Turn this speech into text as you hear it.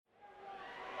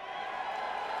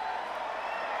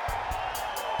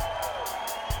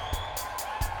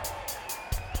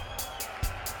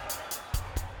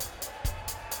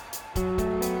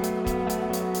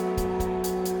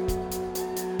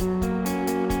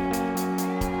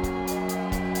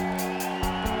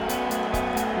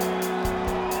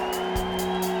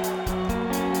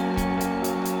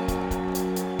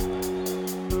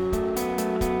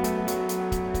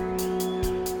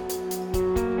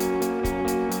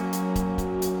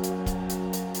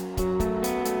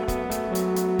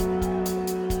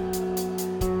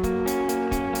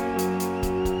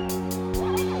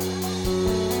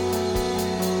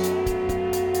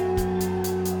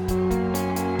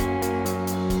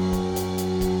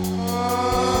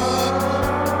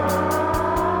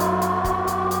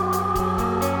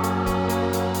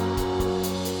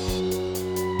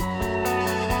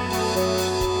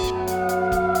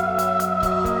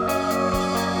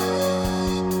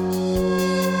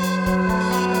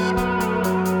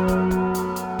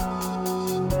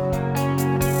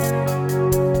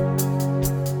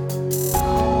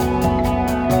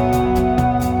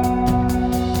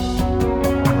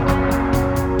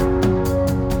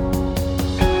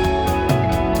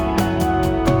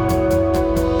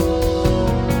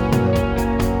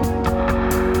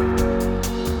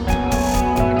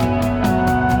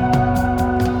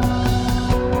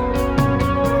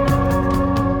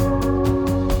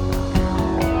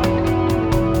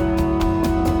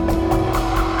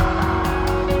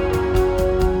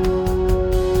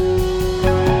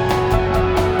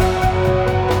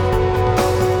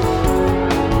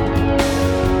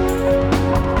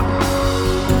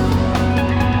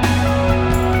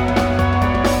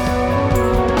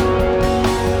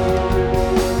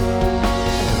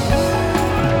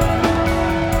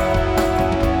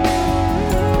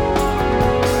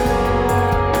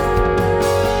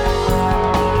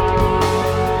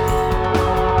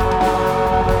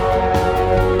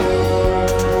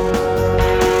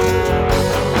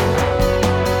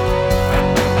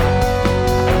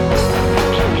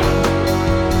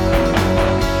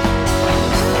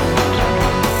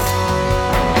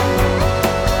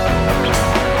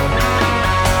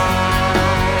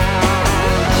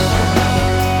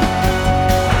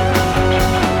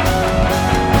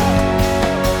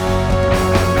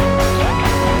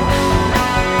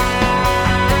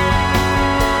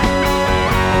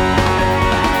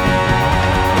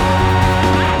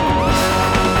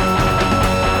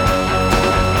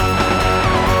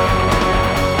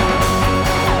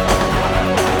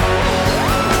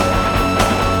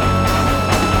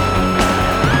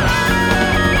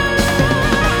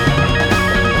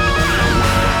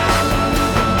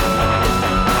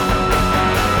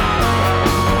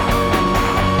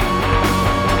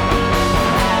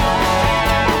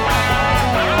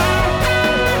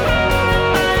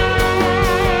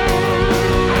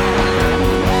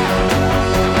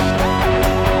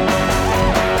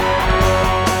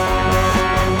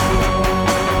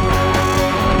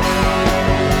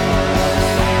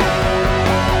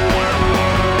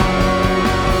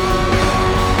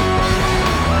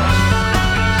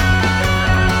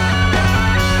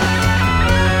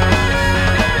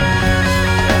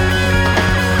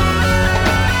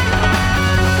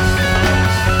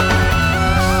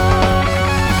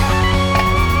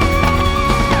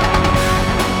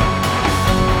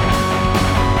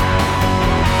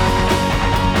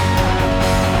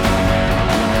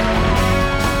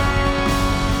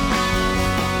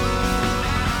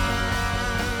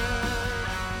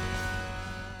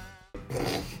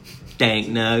stank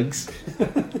nugs.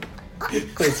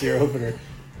 That's your opener.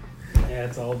 Yeah,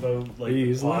 it's all about like Are you the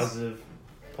using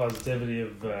positivity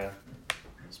of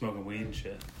smoking weed and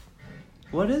shit.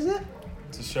 What is it?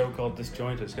 It's a show called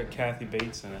Disjointed. It's got Kathy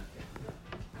Bates in it.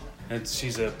 And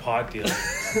she's a pot dealer.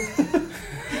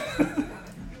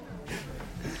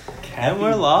 And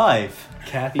we're live.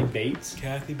 Kathy Bates.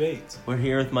 Kathy Bates. We're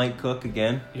here with Mike Cooke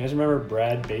again. You guys remember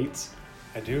Brad Bates?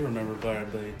 I do remember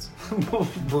Brad Bates.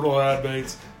 Brad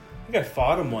Bates. I think I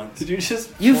fought him once. Did you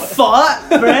just... You fought,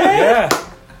 Brad? Yeah.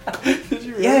 Did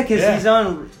you really? Yeah, because he's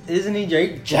on... Isn't he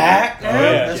Jack? Oh,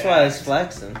 yeah. That's why I was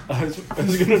flexing. I was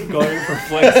going to call you for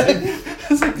flexing. I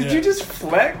was like, did you just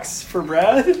flex for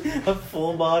Brad? A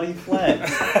full body flex.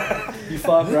 You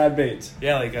fought Brad Bates.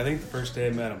 Yeah, like I think the first day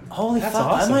I met him. Holy That's fuck,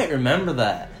 awesome. I might remember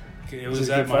that. It Was was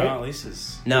it a at good my fight? Aunt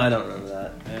Lisa's. No, I don't remember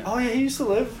that. Yeah. Oh, yeah, he used to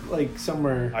live, like,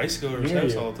 somewhere... I used to go to his Near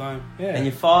house you. all the time. Yeah. And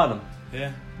you fought him.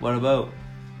 Yeah. What about?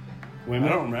 Women?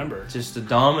 I don't remember. Just a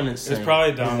dominance It's thing.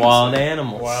 probably dominance Wild thing.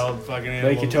 animals. Wild fucking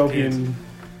Like animals. utopian...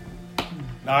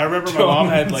 No, I remember my mom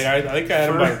had like I think I had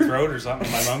him by the throat or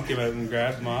something. My mom came out and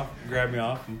grabbed me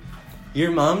off him.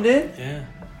 Your mom did? Yeah,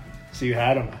 So you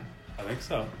had him. I think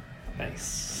so.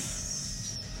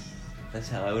 Nice. That's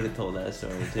how I would have told that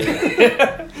story too.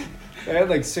 I had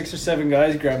like 6 or 7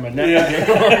 guys grab my neck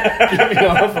and get me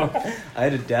off him. I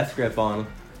had a death grip on him.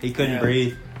 He couldn't Yeah.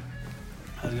 breathe.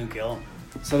 I was gonna kill him.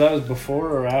 So that was before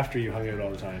or after you hung out all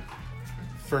the time?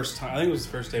 First time. I think it was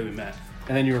the first day we met.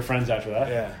 And then you were friends after that?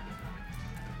 Yeah.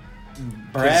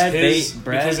 Brad Bates.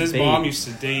 Because his mom used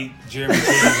to date Jeremy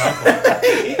Cheney's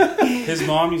uncle. His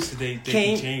mom used to date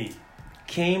Dickie Cheney.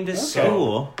 Came to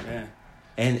school, Yeah.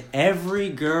 and every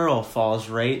girl falls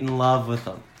right in love with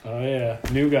him. Oh, yeah.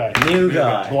 New guy. New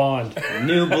guy. Blonde.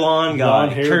 New blonde guy.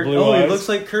 Blonde hair, blue he eyes. looks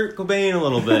like Kurt Cobain a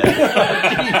little bit.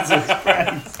 Jesus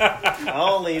Christ.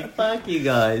 Holy fuck, you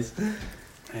guys.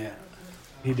 Yeah.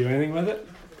 He do anything with it?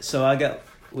 So I got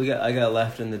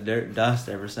left in the dust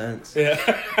ever since. Yeah.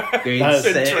 Grade That's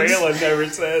Been 6. trailing ever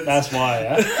since. That's why,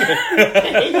 huh?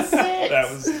 That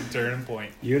was the turning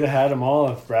point. You'd have had them all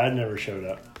if Brad never showed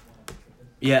up.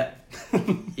 Yeah.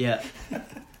 Yeah.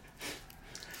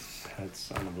 That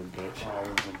son of a bitch.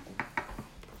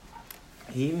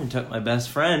 He even took my best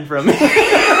friend from me.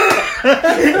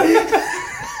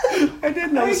 I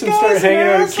did notice him started hanging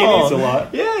out at Kinney's a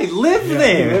lot. Yeah, he lived He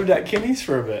there. lived at Kinney's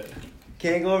for a bit.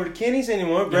 Can't go over to Kinney's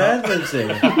anymore. Brad lives there.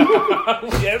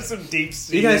 We have some deep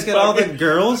sea. You guys got all the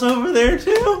girls over there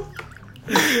too?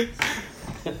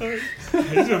 I've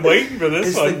been waiting for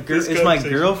this one. Is my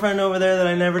girlfriend over there that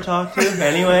I never talked to?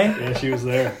 Anyway. Yeah, she was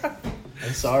there. I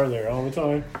saw her there all the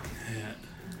time.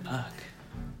 Fuck.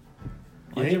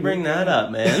 Why'd you bring that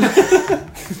up, man?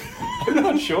 I'm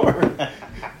not sure.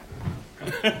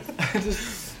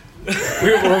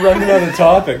 We're running out of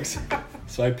topics.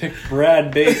 So I picked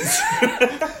Brad Bates.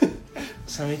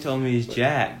 Somebody told me he's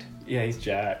jacked. Yeah, he's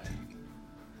jacked.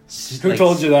 It's Who like-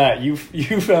 told you that? You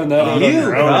found that out on You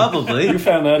your own. probably. You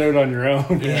found that out on your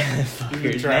own. Yeah, You've fucker.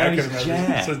 been Now tracking he's him ever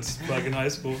jacked. since fucking high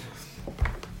school.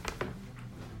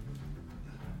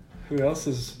 Who else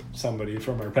is somebody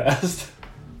from our past?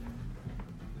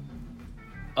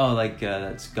 Oh, like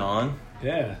that's gone?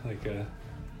 Yeah, like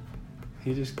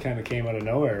he just kind of came out of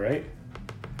nowhere, right?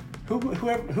 Who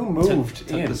moved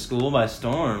Took in? the school by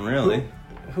storm, really.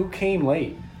 Who came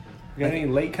late? You got any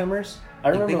latecomers? I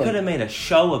Like, remember they could have made a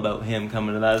show about him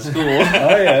coming to that school.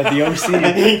 Oh yeah, the OC.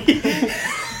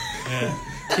 Yeah.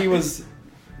 He was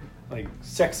like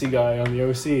sexy guy on the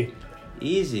OC.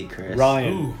 Easy, Chris.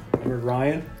 Ryan. Ooh. Remember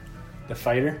Ryan? The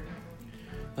fighter?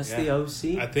 What's Yeah. the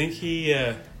OC? I think he.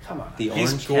 Come on. The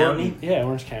He's Orange Gordon. County? Yeah,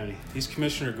 Orange County. He's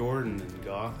Commissioner Gordon in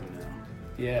Gotham now.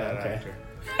 Yeah, That okay. actor.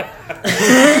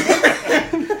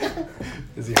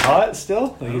 Is he hot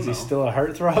still? Like, I is he don't know. still a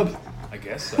heartthrob? I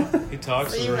guess so. He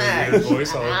talks with a Max. really weird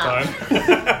voice all the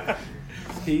time.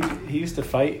 He used to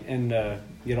fight and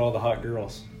get all the hot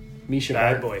girls. Misha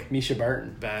Bad Barton. boy. Misha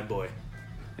Barton. Bad boy.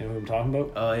 You know who I'm talking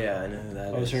about? Oh, yeah, I know who that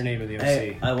is. What was her name in the OC?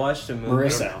 Hey, I watched a movie.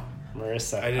 Marissa.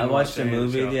 Marissa. I didn't I watched watch a any of the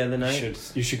movie show. the other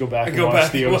night. You should go back and Go watch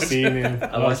back the and OC, watch- man. I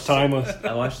That's watched timeless.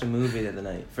 I watched a movie the other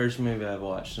night. First movie I've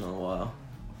watched in a while.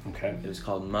 Okay. It was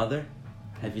called Mother.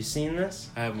 Have you seen this?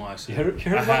 I haven't watched You it.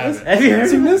 heard I about this? haven't. Have you heard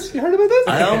Seen of this? You heard about this?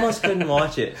 I almost couldn't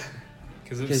watch it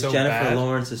Because it was because so Jennifer bad.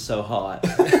 Lawrence is so hot.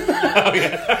 Oh,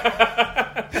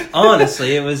 yeah.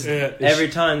 Honestly, it was Yeah. every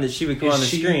time that she would come on the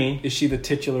screen. Is she the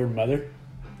titular mother?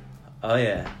 Oh,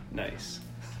 yeah. Nice.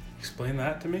 Explain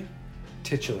that to me.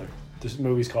 Titular. This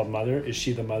movie's called Mother. Is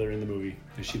she the mother in the movie?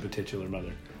 Is she the titular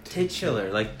mother?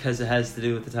 Titular, like, because it has to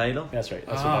do with the title? That's right.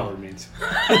 That's what Oh. that word means.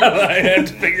 I had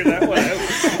to figure that one out.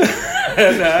 I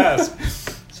had to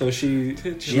ask. So she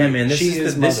Yeah, man, this she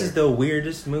is mother. the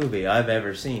weirdest movie I've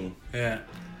ever seen. Yeah.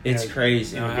 It's Yeah,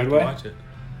 crazy. Now I good have to way? watch it.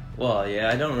 Well, yeah,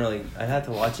 I'd have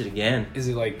to watch it again. Is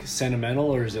it like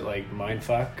sentimental or is it like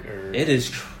mindfuck or It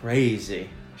is crazy.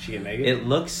 she get naked? It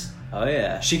looks. Oh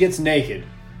yeah. She gets naked.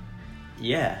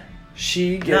 Yeah.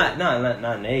 She gets.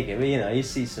 Not naked, but you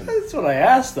see some. That's what I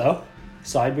asked though.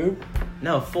 Side boob,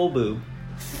 No, full boob.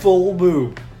 full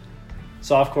boob,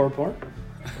 softcore porn.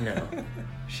 No.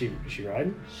 She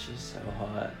riding? She's so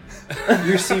hot.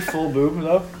 You see full boob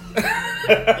though?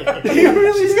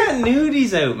 She's got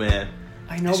nudies out, man.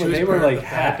 I know, She but was they were part of like the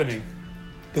hacked. happening.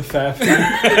 The fat.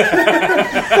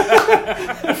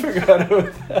 I forgot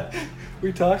about that.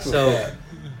 We talked about So- that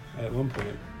at one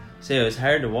point. So it was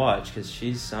hard to watch because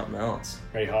she's something else.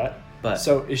 Very hot. But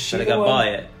So is she but I the got one? by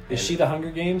it. Is and- she the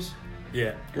Hunger Games?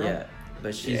 Yeah. Girl. Yeah,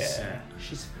 but she's Yeah.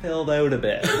 she's filled out a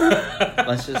bit.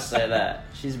 Let's just say that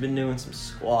she's been doing some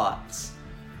squats.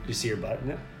 Do you see her butt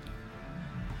in it?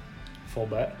 Full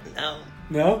butt? No,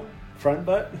 No? Front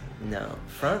butt? no,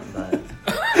 front butt.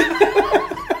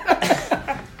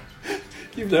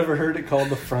 You've never heard it called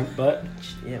the front butt?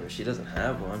 Yeah, but she doesn't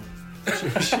have one.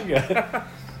 She got.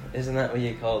 Isn't that what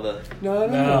you call the?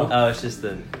 No. Oh, it's just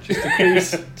the. Just the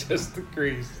crease. Just the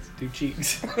crease. Two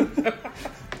cheeks.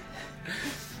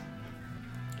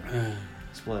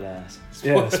 Split ass.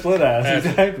 Yeah, split ass,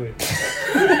 exactly.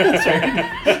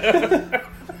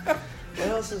 What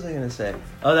else was I gonna say?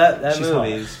 Oh, that She's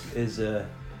movie hot.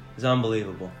 is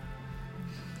unbelievable.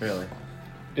 Really.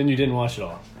 And you didn't watch it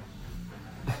all.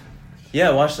 Yeah,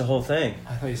 I watched the whole thing.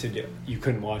 I thought you said you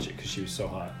couldn't watch it because she was so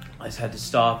hot. I just had to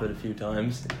stop it a few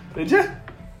times. Did you?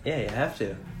 Yeah, you have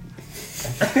to.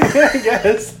 I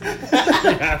guess.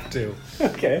 You have to.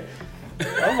 Okay.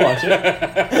 I'll watch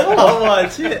it. I'll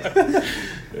watch it.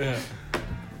 Yeah.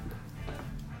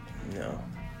 No.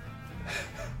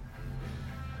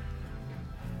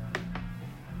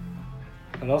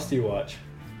 What else do you watch?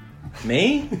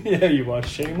 Me? Yeah, you watch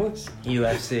Shameless?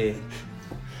 UFC.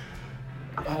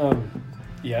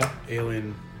 Yeah.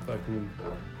 Alien fucking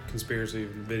conspiracy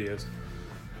videos.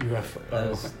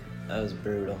 UFO. That was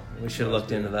brutal. We should have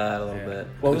looked into that a little Yeah. bit.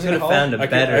 What We was could it have called? found a I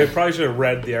better. probably should have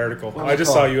read the article. What was I it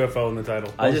just saw called? UFO in the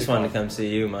title. I was just it wanted to called? come see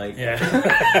you, Mike. Yeah.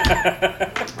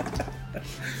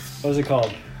 What was it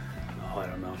called? Oh, I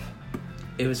don't know.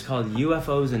 It was called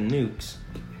UFOs and Nukes.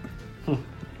 It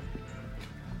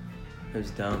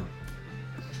was dumb.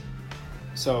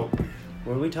 So,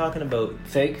 What are we talking about?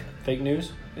 fake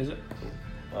news, is it?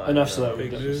 Well, Enough I so don't that we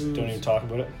Fake just news. don't even talk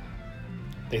about it.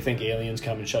 They think aliens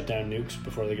come and shut down nukes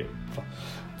before they get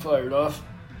fired off. know.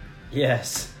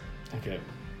 Yes. Okay.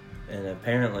 And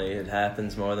apparently it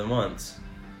happens more than once.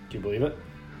 Do you believe it?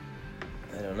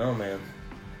 I don't know, man.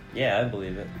 Yeah, I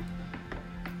believe it.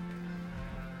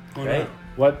 Why Right?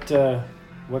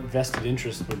 What vested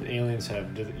interest would aliens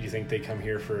have? Do you think they come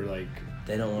here for like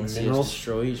They don't want to see us Minerals?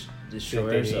 destroy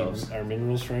think they ourselves. need our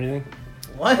minerals for anything?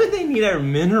 Why would they need our I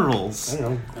minerals? don't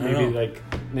know. I don't know.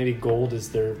 Maybe gold is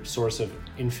their source of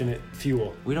infinite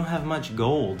fuel, We don't have much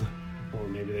gold. or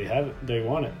maybe they have it. They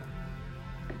want it.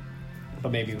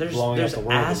 But maybe There's blowing up the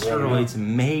world. is running out. asteroids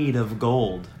made of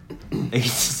gold. Oh,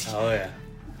 yeah.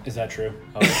 Is that true?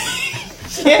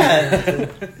 Yeah.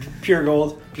 Pure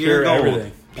gold. Pure gold.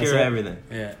 everything. Pure That's it. everything.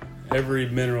 Yeah. Every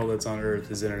mineral that's on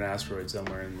Earth is in an asteroid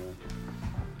somewhere in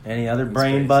the... Any other In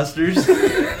brain space. busters?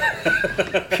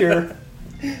 Pure.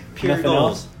 Pure Nothing gold.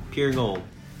 else? Pure gold.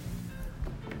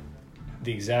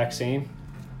 The exact same.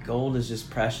 Gold is just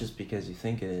precious because you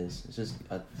think it is. It's just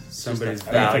Somebody's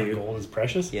I don't value. think gold is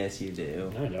precious. Yes, you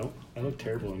do. No, I don't. I look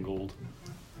terrible in gold.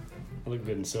 I look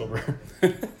good in silver.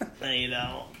 No, you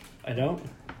don't. I don't?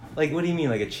 Like, what do you mean?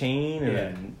 Like a chain or Yeah.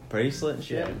 a bracelet and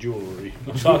shit? Yeah, jewelry.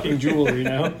 I'm talking jewelry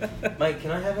now. Mike,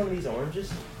 can I have one of these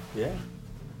oranges? Yeah.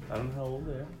 I don't know how old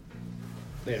they are.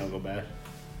 They don't go bad.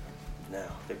 No,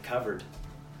 they're covered.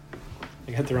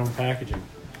 They got their own packaging.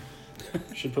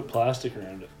 Should put plastic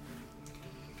around it.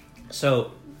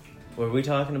 So, were we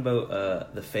talking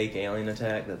about the fake alien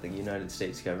attack that the United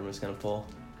States government's going to pull?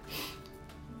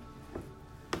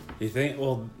 You think?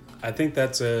 Well, I think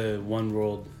that's a one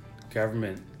world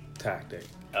government tactic,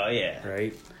 Oh, yeah.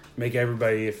 right? Make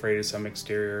everybody afraid of some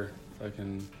exterior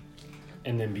fucking...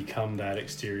 And then become that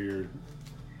exterior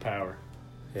power.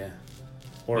 Yeah.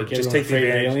 Or Make just everyone take the afraid of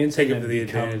advantage. aliens Take and it to then the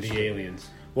become advantage. the aliens.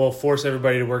 Well, force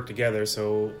everybody to work together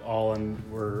so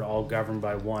we're all governed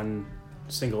by one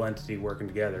single entity working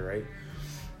together, right?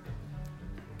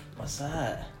 What's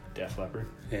that? Def Leppard.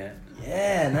 Yeah.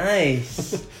 Yeah,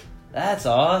 nice. That's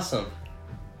awesome.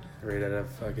 Right out of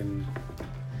fucking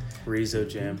Rizzo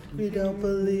Jam. We don't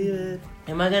believe it.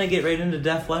 Am I going to get right into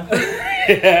Def Leppard?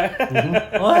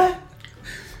 Yeah. What?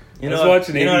 I was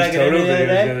watching 80s what I got Toto into the other videos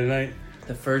day? the other night.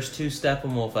 The first 2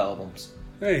 Steppenwolf albums.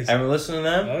 Nice. Ever listen to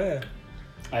them? Oh, yeah.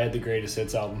 I had the Greatest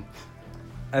Hits album.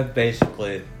 I've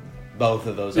basically both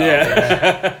of those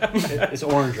albums. Yeah. It's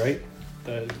orange, right?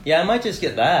 Yeah, I might just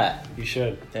get that. You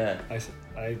should. Yeah.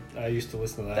 I used to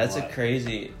listen to that. That's a lot.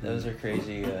 those are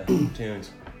crazy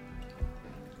tunes.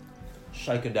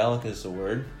 Psychedelic is the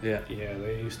word. Yeah. Yeah,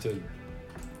 they used to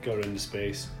go into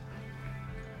space.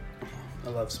 I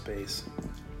love space.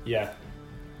 Yeah,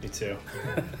 me too.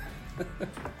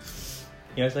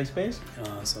 You guys like space?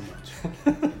 Oh, so much.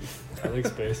 I like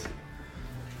space.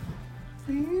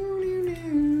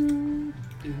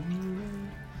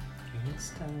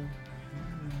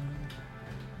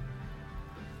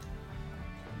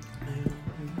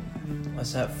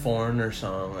 What's that Foreigner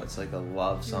song that's like a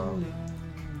love song?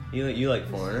 You like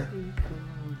Foreigner?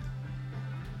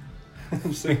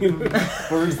 I'm singing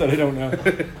words that I don't know.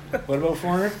 What about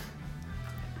Foreigner?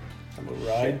 How about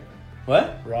Ride?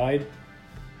 What? Ride?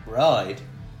 Ride?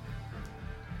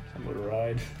 How about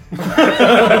Ride?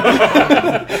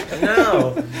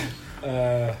 No.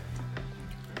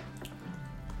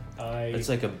 It's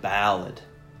like a ballad.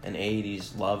 An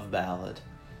 80s love ballad.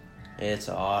 It's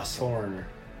awesome. Foreigner.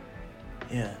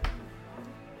 Yeah.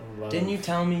 Love. Didn't you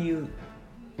tell me you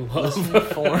Love. listened to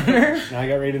Foreigner? Now I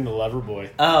got right into Loverboy.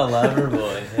 Oh,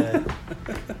 Loverboy.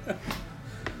 Yeah.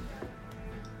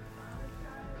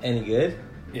 Any good?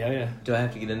 Yeah. Do I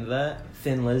have to get into that?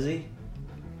 Thin Lizzy?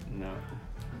 No.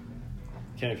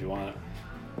 You can if you want.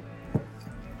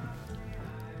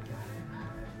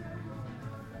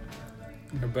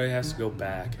 Everybody has to go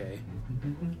back, eh?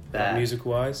 Back.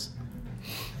 Music-wise.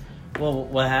 Well,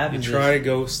 what You happens try is... to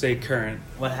go stay current.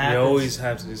 What happens... You always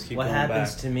have to just keep What going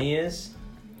happens back. to me is...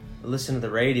 I listen to the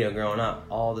radio growing up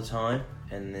all the time,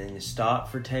 and then you stop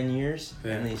for 10 years,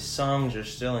 and these songs are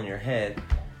still in your head,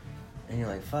 and you're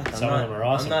like, fuck, Some of them are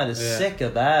awesome. I'm not as sick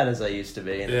of that as I used to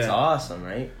be, and it's Yeah. awesome,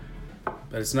 right?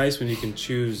 But it's nice when you can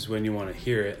choose when you want to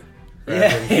hear it. Yeah.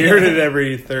 Rather than hearing it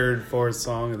every third, fourth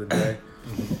song of the day.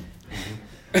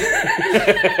 I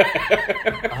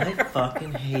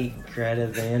fucking hate Greta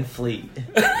Van Fleet.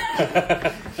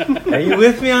 Are you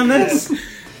with me on this?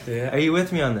 Yeah. Are you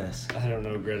with me on this? I don't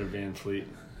know Greta Van Fleet.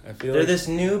 I feel They're like this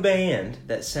new band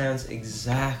that sounds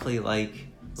exactly like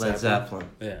Led Zeppelin.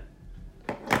 Yeah.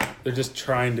 They're just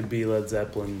trying to be Led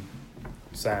Zeppelin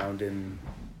sound in...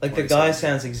 Like the guy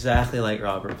sounds exactly like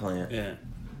Robert Plant. Yeah.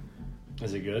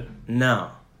 Is it good?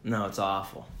 No, it's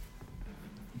awful.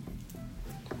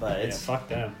 But it's fuck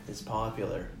them. it's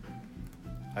popular.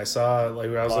 I saw, like,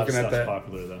 I was looking at that.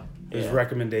 Popular though. There's Yeah.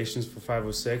 recommendations for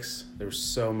 506. There were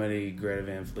so many Greta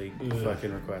Van Fleet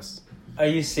fucking requests. Are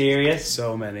you serious?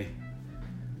 So many.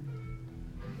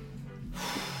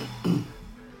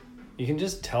 You can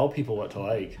just tell people what to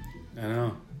like. I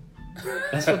know.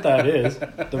 That's what that is.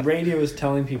 The radio is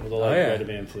telling people to like yeah. Greta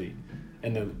Van Fleet,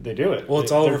 and then they do it. Well,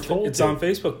 it's They- all they're over. told It's to. on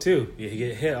Facebook too. You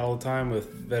get hit all the time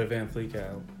with Greta Van Fleet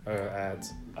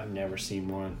ads. I've never seen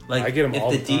one. Like I get 'em if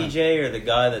all the the time. DJ or the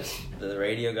guy that's the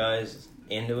radio guy's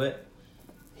into it,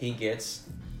 he gets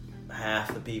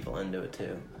half the people into it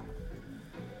too.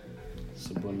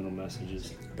 Subliminal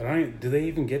messages. But do they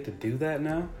even get to do that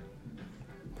now?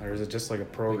 Or is it just like a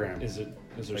program? Is there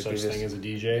Like such they just- thing as a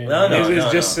DJ? No, no.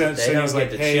 It's just They saying don't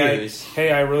like, get to hey, choose.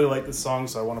 I really like this song,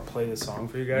 so I want to play this song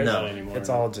for you guys. No. Not anymore. It's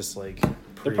all just like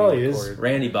There probably is. pre-recorded.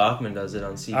 Randy Bachman does it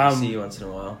on CBC once in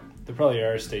a while. There probably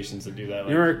are stations that do that.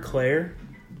 You remember Claire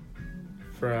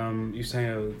from used to hang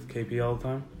out with KP all the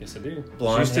time? Yes, I do.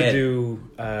 Blonde She used to head. do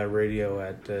radio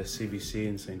at CBC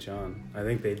in St. John. I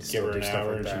think they Give still her do an stuff hour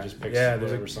like and that. she just picks yeah,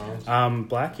 whatever there's songs.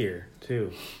 Black Ear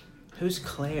too. Who's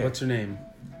Claire? What's her name?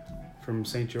 From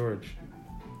St. George.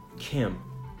 Kim?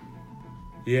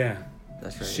 Yeah,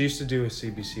 That's right. she used to do a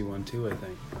CBC one too, I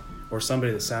think, or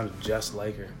somebody that sounded just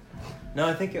like her. No,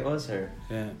 I think it was her.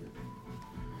 Yeah.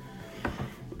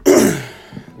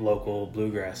 Local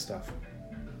bluegrass stuff.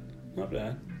 Not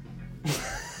bad.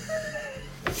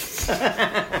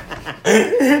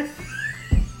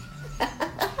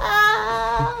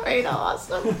 Right,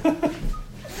 awesome.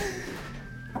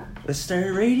 Let's start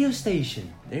a radio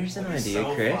station. There's an idea,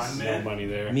 so Chris. fun, No money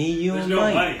there. Me, you, There's and no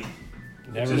Mike. money.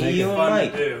 Never Just make you it and fun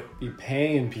Mike. to do. be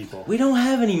paying people. We don't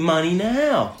have any money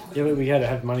now. Yeah, but we gotta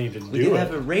have money to We do could it.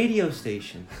 have a radio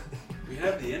station. We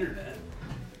have the internet.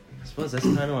 I suppose that's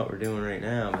kind of what we're doing right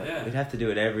now. But Yeah. we'd have to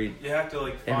do it every. You have to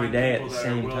like Every find day at people the that are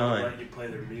same willing time. to let you play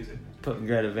their music. Put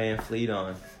Greta Van Fleet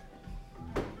on.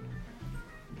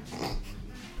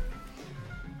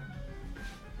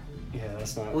 Yeah,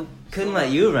 that's not. We couldn't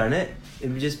let you run it. It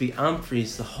would just be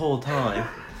Humphreys the whole time.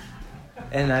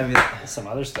 And I'd be like, Some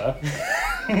other stuff.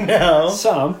 no.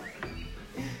 Some.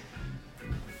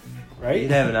 Right?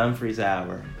 You'd have an Humphreys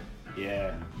hour.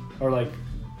 Yeah. Or like,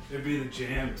 It'd be the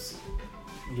jams.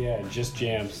 yeah, just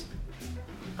jams.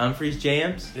 Humphreys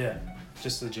jams? Yeah,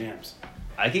 just the jams.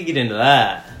 I could get into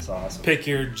that. That's awesome. Pick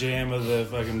your jam of the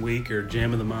fucking week or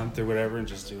jam of the month or whatever, and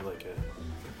just do like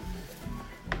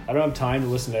a. I don't have time to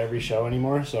listen to every show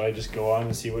anymore, so I just go on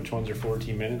and see which ones are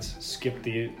 14 minutes. Skip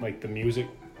the music,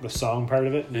 the song part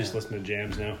of it, and just listen to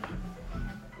jams now.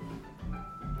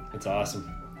 It's awesome.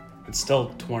 It's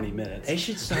still 20 minutes. They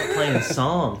should start playing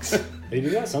songs. They do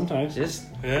that sometimes. Just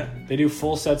Yeah. They do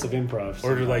full sets of improv.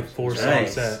 Or do like 4 song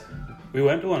Nice. set. We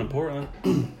went to one in Portland.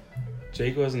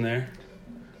 Jake wasn't there.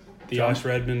 Josh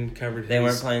Redmond covered his. they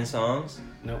weren't playing songs.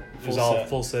 No, It was all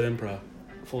full set improv.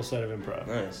 full set of improv.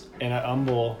 Nice. And at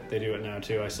Humble, they do it now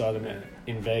too. I saw them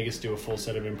in Vegas do a full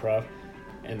set of improv.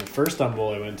 And the first Humble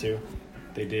I went to,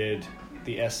 they did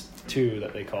the S2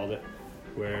 that they called it,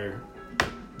 where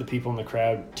the people in the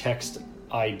crowd text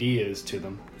ideas to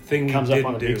them. Thing we Comes up didn't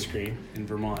on the do big screen. in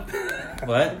Vermont.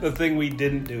 What? The thing we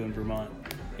didn't do in Vermont.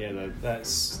 Yeah, There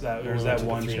was we that went to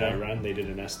one the 3-night show. run. They did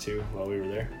an S2 while we were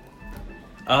there.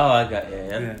 Oh, I got you.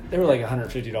 Yeah. Yeah. They were like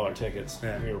 $150 tickets.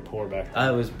 Yeah. We were poor back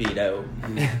I was beat out.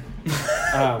 then.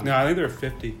 No, I think they were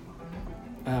 50.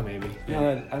 Maybe. Yeah.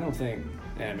 No, I don't think.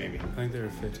 Yeah, maybe. I think they were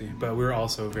 50. But we were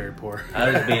also very poor. I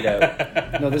was beat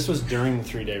out. No, this was during the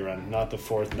 3-day run, not the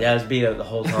fourth. Yeah, I was beat out the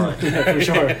whole time. Yeah, for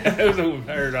sure. It was a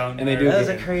hard on. And they do- That was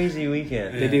a crazy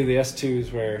weekend. They do the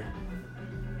S2s where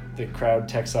the crowd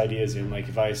texts ideas in. Like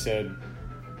if I said,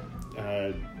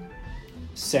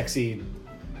 sexy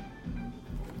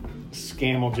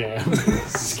scamble jam,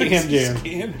 scam jam.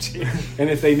 Scam jam. And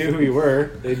if they knew who you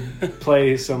were, they'd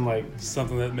play some like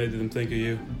Something that made them think of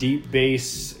you. deep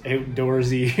bass,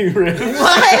 outdoorsy riffs.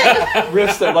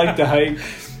 Riffs that like to hike.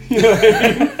 You know what I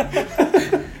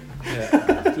mean?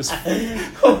 Yeah. Just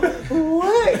What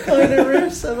kind of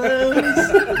riffs are those?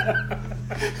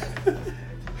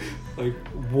 Like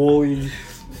woolly,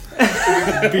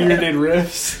 bearded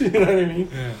riffs. You know what I mean?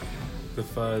 yeah. The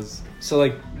fuzz. So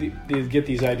like they'd get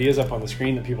these ideas up on the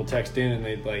screen that people text in, and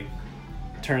they'd like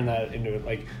turn that into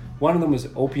like one of them was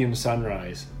Opium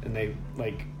Sunrise, and they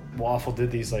like Waffle did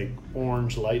these like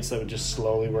orange lights that would just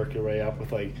slowly work your way up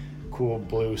with like cool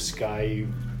blue sky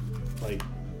like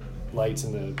lights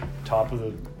in the top of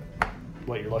the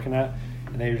what you're looking at,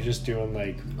 and they were just doing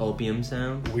like Opium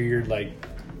sound. weird like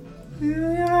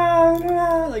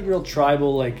real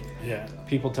tribal like Yeah.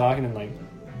 people talking, and like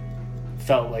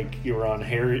felt like you were on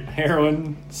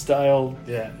heroin style.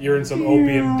 Yeah. You're in some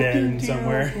opium den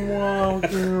somewhere.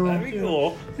 That'd be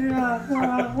cool.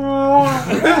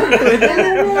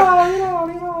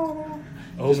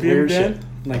 Just Opium weird den? shit.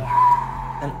 Like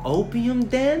An opium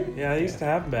den? Yeah, they used to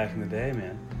have them back in the day,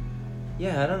 man.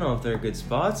 Yeah, I don't know if they're good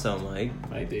spots though, Mike.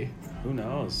 might be. Who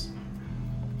knows?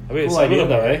 I mean, Cool some of idea them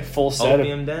though, are. eh? Full set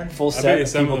Opium den? full I bet set you of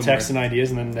some people of them texting ideas,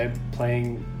 and then they're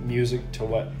playing music to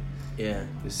what Yeah,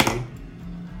 you see.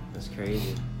 that's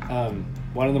crazy.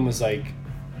 One of them was like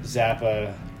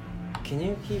Zappa. Can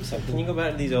you go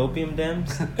back to these opium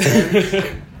dens?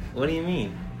 What do you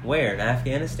mean? Where? In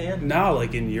Afghanistan? No,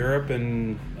 like in Europe,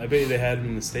 and I bet you they had them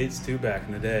in the States too back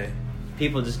in the day.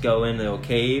 People just go into a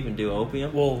cave and do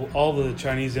opium? Well, all the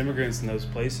Chinese immigrants in those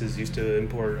places used to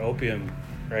import opium,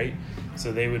 right?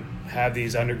 So they would have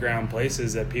these underground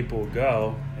places that people would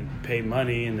go and pay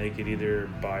money, and they could either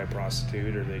buy a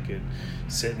prostitute or they could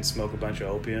sit and smoke a bunch of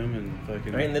opium and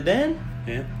fucking. Right in the den?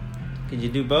 Yeah. Could you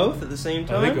do both at the same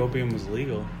time? I think opium was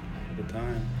legal at the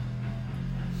time.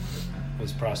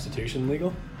 Was prostitution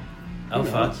legal? Oh, Who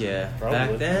fuck knows? yeah.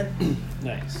 Probably. Back then?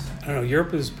 Nice. I don't know.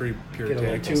 Europe is pretty Get a little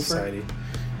puritanical twofer. society.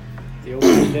 The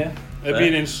opium den. That'd be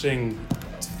an interesting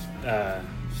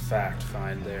fact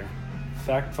find there.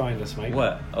 Fact find us, Mike.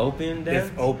 What? Opium den?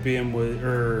 If opium was,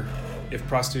 or if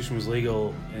prostitution was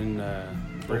legal in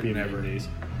Britain Opium ever. den days.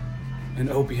 In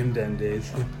opium den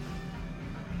days.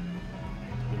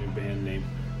 A new band name.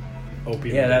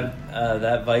 Opium. Yeah, Den.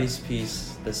 that Vice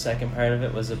piece, the second part of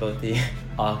it was about the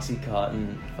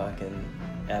Oxycontin fucking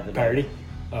epidemic. Party.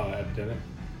 Oh, epidemic.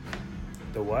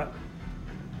 The what?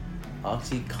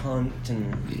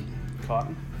 Oxycontin.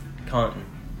 Cotton? Contin.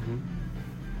 Mm-hmm.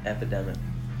 Epidemic.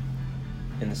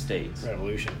 In the States.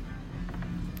 Revolution.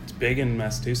 It's big in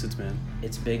Massachusetts, man.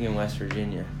 It's big in West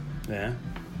Virginia. Yeah.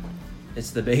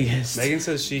 It's the biggest. Megan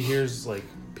says she hears like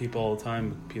people all the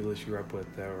time, people that she grew up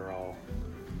with that were all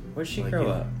Where'd she like, grow in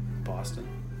up? Boston.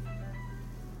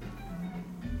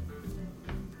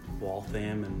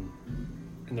 Waltham and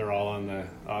And they're all on the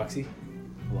Oxy.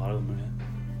 a lot of them,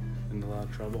 in a lot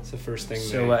of trouble. It's the first thing.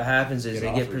 So what happens is they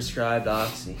get offered. prescribed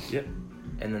oxy. Yep.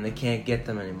 And then they can't get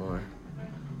them anymore.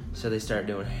 So they start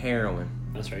doing heroin,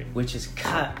 That's right. which is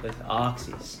cut with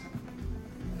oxys.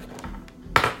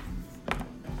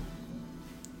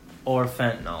 Or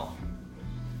fentanyl,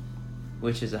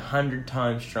 which is 100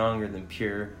 times stronger than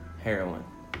pure heroin.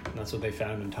 And that's what they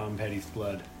found in Tom Petty's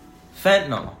blood.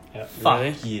 Fentanyl. Yep. Fuck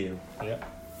Really? you.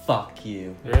 Yep. Fuck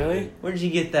you. Really? Where did you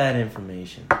get that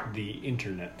information? The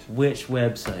internet. Which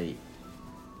website?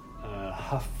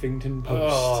 Huffington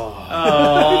Post.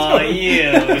 Oh,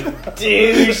 you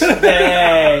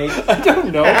douchebag. I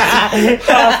don't know. It's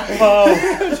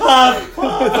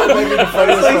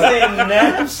like saying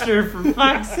Napster, for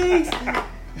fuck's sakes.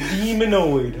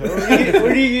 Demonoid.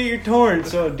 Where do you get your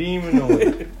torrents? Oh,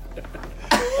 Demonoid.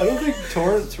 I don't think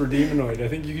torrents were demonoid. I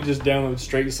think you could just download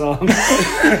straight songs.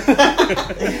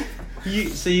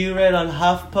 So you read on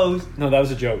HuffPost? No, that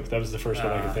was a joke. That was the first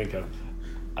one I could think of.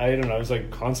 I don't know. It was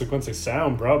like Consequence of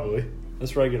Sound, probably.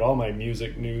 That's where I get all my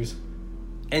music news.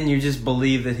 And you just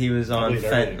believe that he was on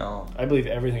everything. fentanyl. I believe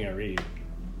everything I read.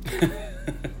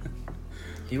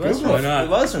 He was Why not? He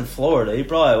was from Florida. He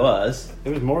probably was. It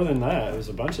was more than that. It was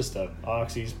a bunch of stuff.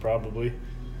 Oxys, probably.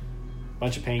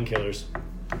 Bunch of painkillers.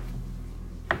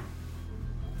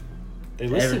 They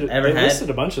listed listed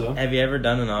a bunch of them. Have you ever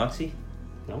done an oxy,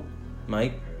 No.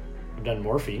 Mike? I've done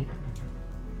morphine.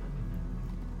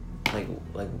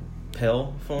 Like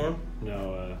pill form?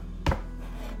 No,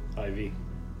 IV.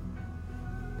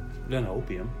 Done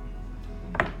opium.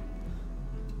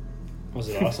 Was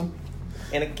it awesome?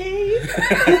 In a cave.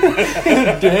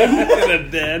 In a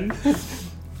den.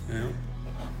 Yeah.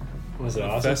 Was it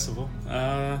awesome? Festival.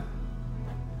 I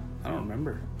don't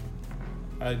remember.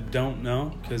 I don't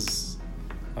know because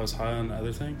I was high on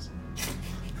other things.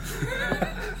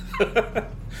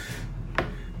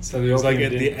 So it was like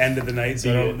at the end of the night, so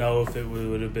I don't know if it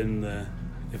would have been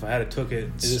if I had took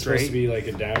it Is it straight. supposed to be like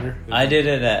a downer? I did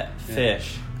it at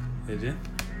Fish. Did you?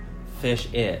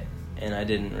 Fish it, and I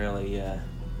didn't really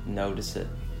notice it.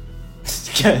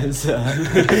 Because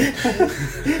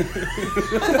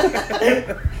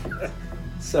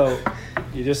So,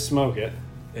 you just smoke it.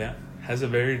 Yeah. Has a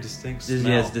very distinct smell.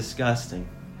 yeah, it's disgusting.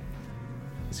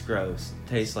 It's gross.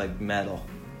 Tastes like metal.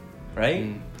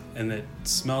 Right? And it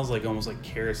smells like almost like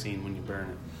kerosene when you burn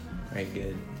it. Right,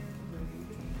 good.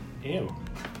 Ew.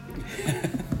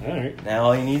 Alright. Now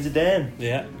all you need is a den.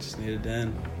 Yeah, just need a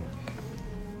den.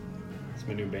 It's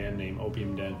my new band name,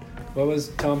 Opium Den. What was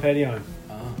Tom Petty on?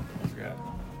 Oh, I forgot.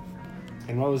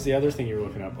 And what was the other thing you were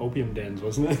looking up? Opium Dens,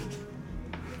 wasn't it?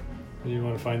 Do you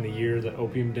want to find the year that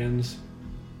Opium Dens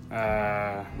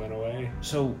went away?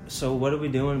 So what are we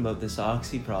doing about this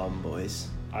oxy problem, boys?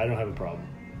 I don't have a problem.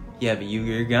 Yeah, but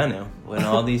you're gonna when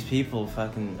all these people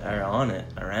fucking are on it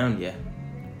around you.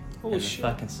 Holy and shit. the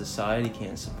fucking society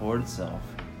can't support itself.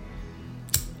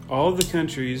 All of the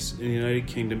countries in the United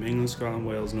Kingdom, England, Scotland,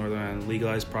 Wales, Northern Ireland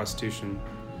legalize prostitution,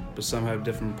 but some have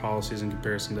different policies in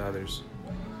comparison to others.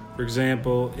 For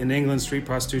example, in England, street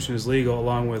prostitution is legal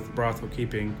along with brothel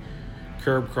keeping,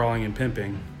 curb crawling, and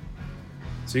pimping.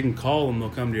 So you can call them, they'll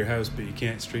come to your house, but you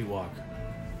can't street walk.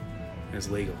 It's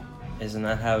legal. Isn't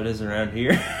that how it is around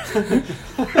here? No,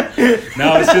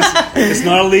 it's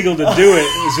not illegal to do it.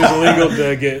 It's just illegal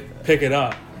to pick it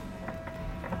up.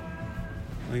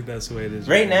 I think that's the way it is.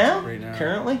 Right now? Right now.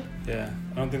 Currently? Yeah.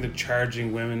 I don't think they're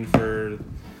charging women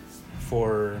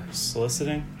for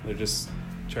soliciting. They're just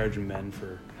charging men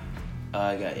for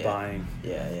I got you. buying.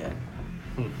 Yeah.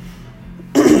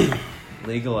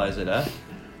 Legalize it, huh?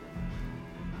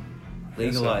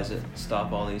 Legalize it.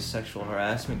 Stop all these sexual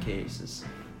harassment cases.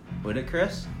 Would it,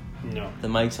 Chris? No. The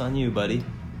mic's on you, buddy.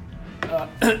 No,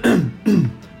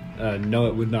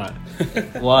 it would not.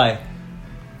 Why?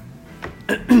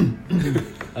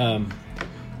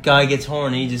 Guy gets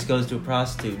horny, he just goes to a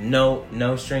prostitute.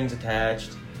 No strings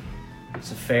attached.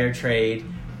 It's a fair trade.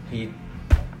 He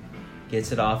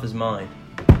gets it off his mind.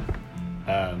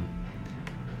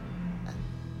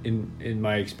 In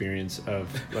my experience of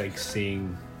like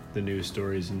seeing the news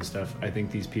stories and stuff, I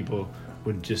think these people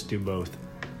would just do both.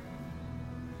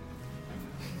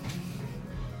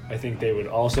 I think they would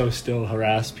also still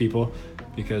harass people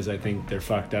because I think they're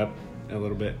fucked up a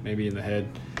little bit, maybe in the head,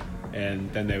 and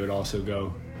then they would also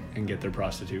go and get their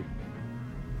prostitute.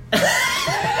 Do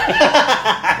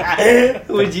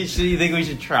you think we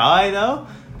should try though?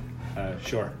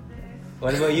 Sure.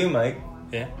 What about you, Mike?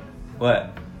 Yeah.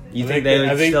 What? You think they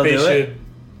would still do it?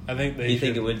 I think they You should.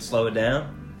 think it would slow it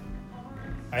down?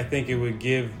 I think it would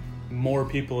give more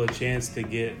people a chance to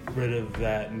get rid of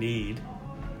that need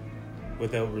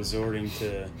without resorting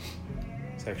to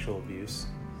sexual abuse.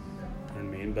 know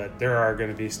what I mean? But there are going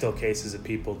to be still cases of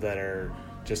people that are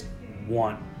just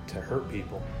want to hurt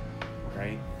people,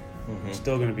 right? Mm-hmm.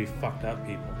 Still going to be fucked up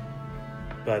people.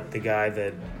 But the guy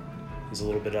that is a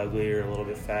little bit ugly or a little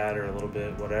bit fat or a little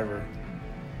bit whatever,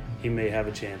 he may have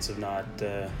a chance of not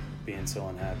being so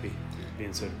unhappy,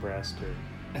 being so depressed. Or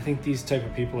I think these type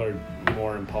of people are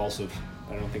more impulsive.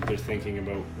 I don't think they're thinking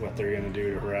about what they're going to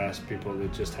do to harass people.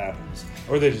 It just happens.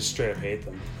 Or they just straight up hate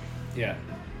them. Yeah.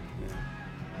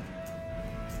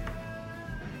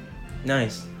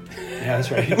 Nice. Yeah,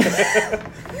 that's right.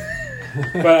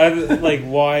 But like,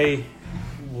 why,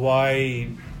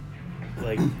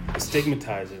 like,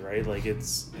 stigmatize it, right? Like,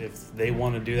 it's, if they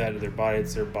want to do that to their body,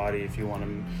 it's their body. If you want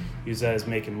to use that as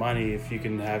making money, if you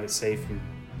can have it safe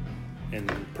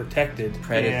and protected.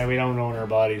 Yeah, we don't own our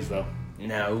bodies though.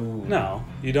 No,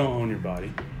 you don't own your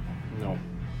body. No.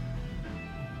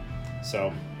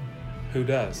 So, who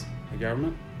does? The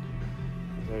government?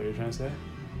 Is that what you're trying to say?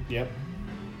 Yep.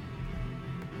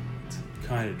 It's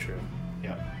kind of true.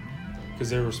 Yep. Because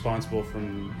they're responsible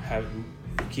from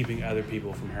keeping other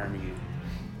people from harming you.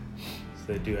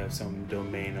 So they do have some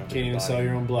domain of. Can't even sell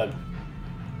your own blood.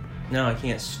 No, I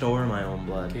can't store my own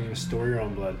blood. Can't even store your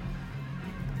own blood.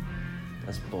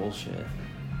 That's bullshit.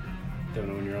 Don't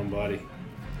own your own body.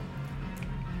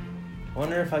 I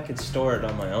wonder if I could store it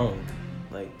on my own.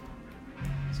 Like,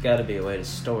 there's got to be a way to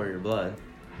store your blood.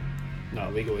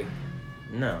 Not legally.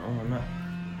 No, I'm not.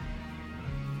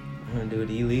 I'm gonna do it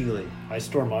illegally. I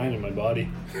store mine in my body.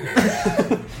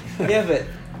 Yeah, but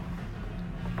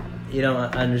you don't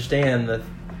understand the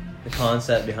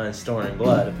concept behind storing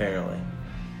blood, apparently.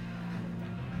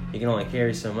 You can only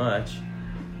carry so much.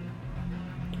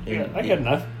 Yeah, I got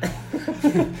enough.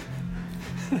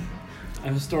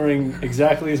 I'm storing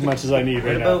exactly as much as I need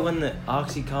right now. What about when the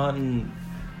Oxycontin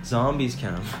zombies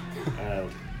come? Uh,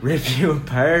 Rip you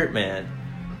apart, man.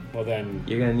 Well then...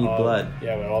 You're gonna need blood.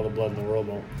 Yeah, but all the blood in the world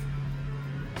won't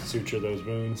suture those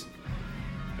wounds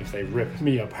if they rip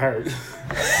me apart.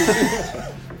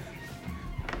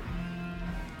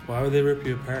 Why would they rip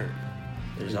you apart?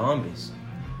 They're zombies.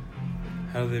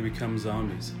 How do they become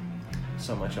zombies?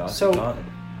 So much Oxycontin. So,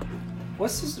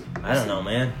 what's this? I don't know,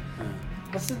 man.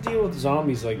 What's the deal with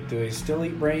zombies? Like, do they still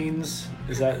eat brains?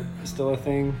 Is that still a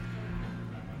thing?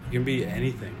 It can be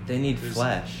anything. They need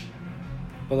flesh.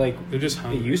 But like, they're just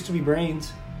hungry. It used to be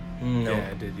brains. No. Yeah,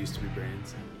 it did used to be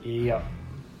brains. Yep.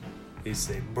 They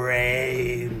say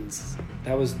brains.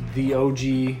 That was the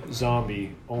OG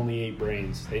zombie. Only ate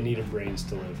brains. They needed brains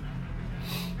to live.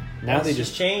 Now That's they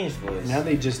just changed, boys. Now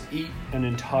they just eat an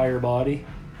entire body.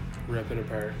 Rip it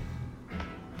apart.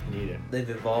 And eat it. They've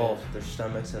evolved. Their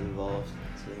stomachs have evolved,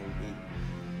 so they can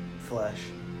eat flesh.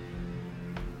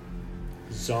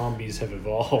 Zombies have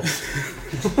evolved.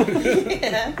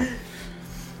 Yeah.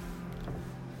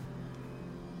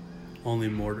 Only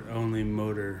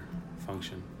motor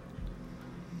function.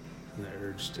 And the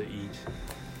urge to eat.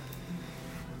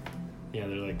 Yeah,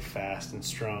 they're like fast and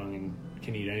strong and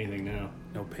can eat anything now.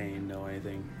 No pain, no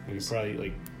anything. You can probably eat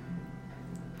like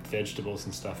vegetables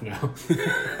and stuff now.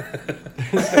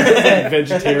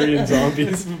 Vegetarian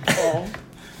zombies.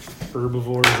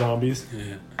 Herbivore zombies.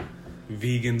 Yeah.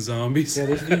 Vegan zombies. Yeah,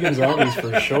 there's vegan zombies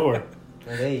for sure. What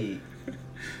do they eat? I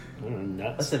don't know,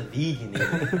 What's nuts. a vegan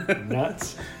eat?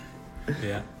 Nuts.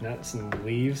 Yeah. Nuts and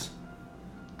leaves.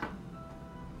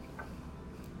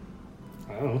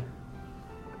 I don't know.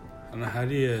 I don't know, how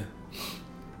do you...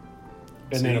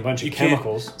 And So then a you- bunch you of can't-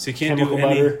 chemicals. so you can't Chemical do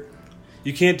any- butter.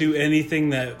 You can't do anything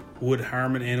that would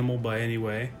harm an animal by any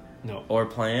way. No. Or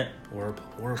plant? Or a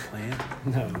plant.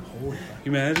 No. Can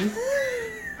you imagine?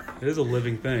 It is a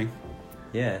living thing.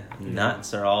 Yeah.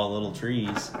 Nuts are all little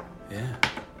trees. Yeah.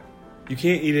 You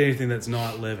can't eat anything that's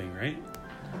not living, right?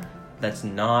 That's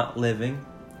not living.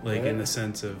 Like, What? in the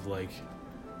sense of, like,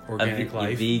 A organic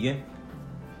life. vegan?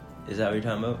 Is that what you're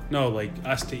talking about? No, like,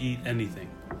 us to eat anything.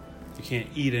 You can't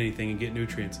eat anything and get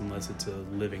nutrients unless it's a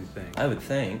living thing. I would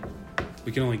think.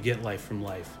 We can only get life from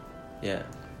life. Yeah.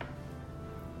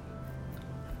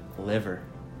 Liver.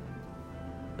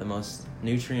 The most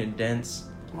nutrient-dense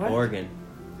What? organ.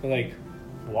 But like,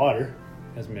 water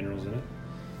has minerals in it.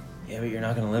 Yeah, but you're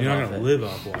not going to live You're not off gonna it. live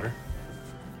off water.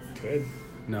 Good.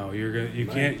 No, you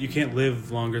Might. can't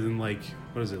live longer than, like,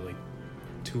 what is it, like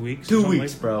 2 weeks? or 2 something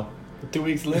weeks, like? bro. 2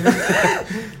 weeks living.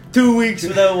 2 weeks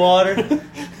without water.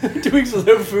 2 weeks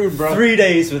without food, bro. 3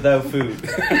 days without food.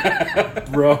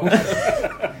 Bro.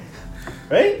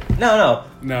 Right? No.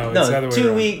 No, it's the other way 2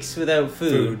 around. weeks without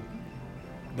food.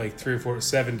 Like 3 or 4,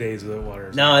 7 days without water.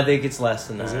 or No, I think it's less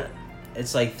than Is that. it?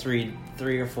 It's like three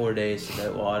or 4 days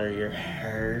without water. You're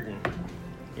hurting.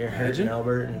 You're hurting, Imagine?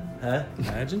 Albert. Huh? something.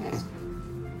 Imagine.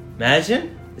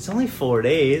 Imagine. It's only 4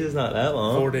 days. It's not that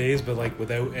long. 4 days, but like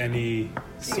without any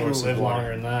source live of longer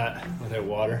water. than that without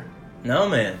water. No,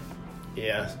 man.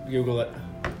 Yeah, Google it.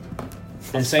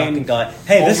 This fucking guy.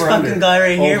 Hey, this over, fucking under. guy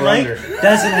right here, Over, Mike, under.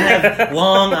 doesn't have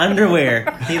long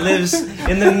underwear. He lives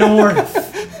in the north.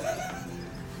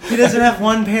 He doesn't have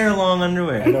one pair of long I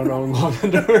underwear. don't own long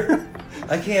underwear.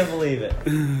 I can't believe it.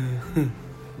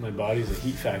 My body's a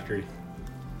heat factory.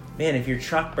 Man, if your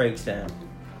truck breaks down,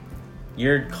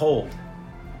 you're cold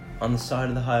on the side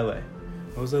of the highway.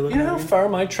 What was I You looking know how at? far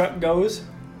my truck goes?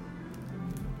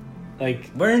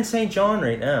 Like, We're in St. John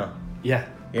right now. yeah.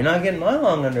 You're not getting my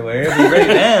long underwear. It'll be right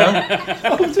down.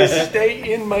 I'll just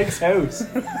stay in Mike's house.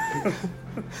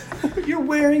 You're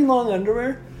wearing long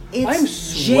underwear? It's I'm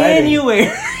sweating. January.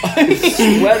 I'm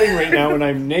sweating right now when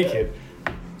I'm naked.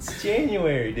 It's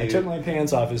January, dude. I took my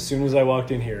pants off as soon as I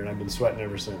walked in here, and I've been sweating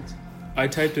ever since. I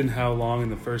typed in how long,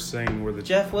 and the first thing were the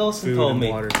Jeff Wilson food told and me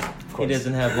water. he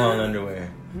doesn't have long underwear.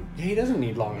 Yeah, he doesn't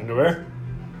need long underwear.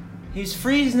 He was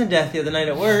freezing to death the other night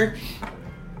at work.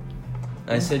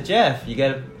 I said, Jeff, you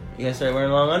gotta start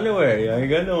wearing long underwear. You ain't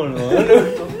got no long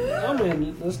underwear. I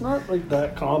mean, it's not like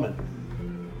that common.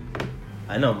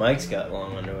 I know Mike's got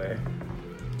long underwear.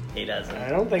 He doesn't. I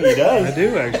don't think he does. I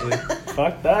do actually.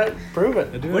 Fuck that. Prove I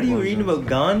it. do. What are have you one reading of those. about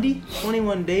Gandhi?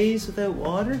 21 days without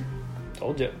water?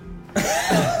 Told you.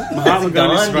 Mahatma Gandhi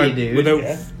Gandhi, survived dude. without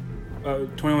Yeah.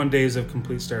 21 days of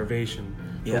complete starvation.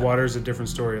 Yeah. The water is a different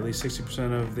story. At least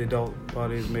 60% of the adult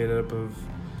body is made up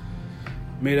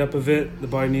of it. The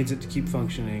body needs it to keep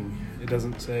functioning. It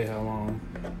doesn't say how long.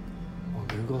 I'll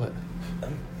Google it.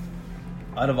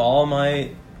 Out of all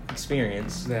my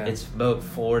experience, Yeah. it's about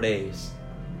 4 days.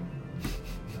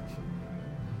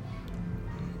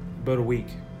 About a week,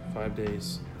 5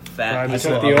 days. Fat I people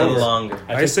took a the little over. longer.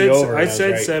 I I took said the over and I I was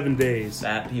said right. 7 days.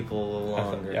 Fat people a little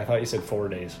longer. I thought you said 4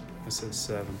 days. I said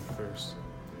 7 first.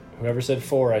 Whoever said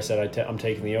 4, I said I'm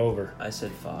taking the over I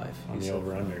said 5. on You the said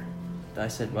over under. I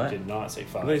said I what? did not say I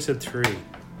 5. thought you said 3.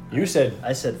 You said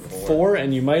I said 4. 4,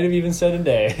 and you might have even said a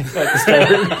day at the start.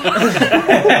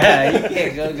 You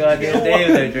can't go goddamn day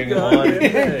without drinking water.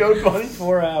 Go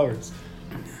 24 hours.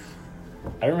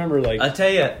 I remember, like, I tell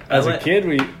you, as a kid,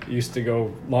 we used to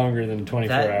go longer than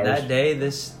 24 hours. that day,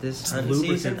 this hunting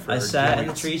lubricant season, for I our sat in the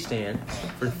joints. tree stand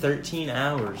for 13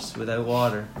 hours without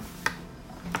water,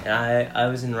 and I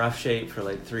was in rough shape for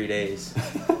like 3 days.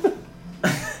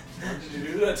 Why did you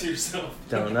do that to yourself?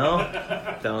 Don't know.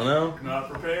 Not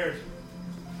prepared.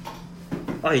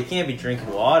 Oh, you can't be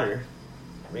drinking water.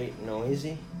 Right,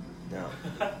 noisy. No.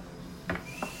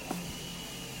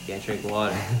 You can't drink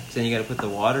water. So then you gotta put the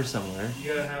water somewhere. You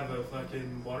gotta have a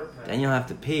fucking water pack, Then you'll have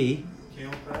to pee.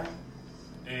 camel pack,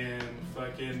 and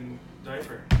fucking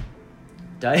diaper.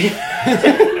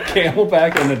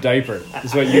 Camelback and a diaper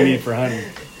is what you need for hunting.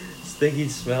 Just think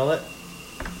you'd smell it.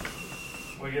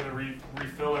 We gotta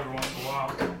refill every once in a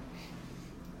while.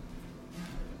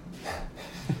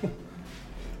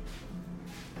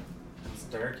 It's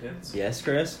dark, kids. Yes,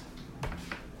 Chris?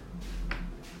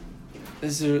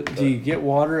 Do you get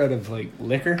water out of, like,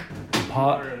 liquor?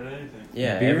 Pot? Water and anything.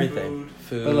 Yeah, Beer? everything.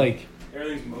 Food. But, like,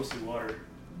 Everything's mostly water.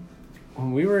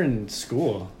 when we were in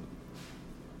school,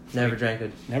 never drank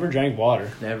never drank water.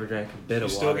 a bit You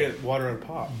of still water. get water and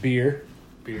pop. Beer.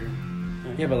 Beer.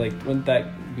 Yeah, but, like, wouldn't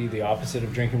that be the opposite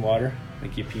of drinking water?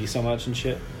 Like, you pee so much and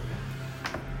shit?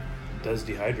 It does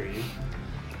dehydrate you.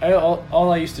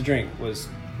 All I used to drink was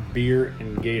beer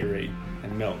and Gatorade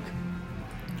and milk.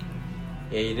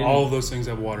 Yeah, you didn't. All of those things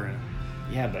have water in it.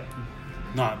 Yeah, but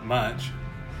Not much.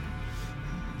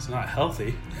 It's not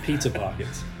healthy. pizza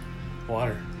pockets.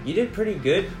 Water. You did pretty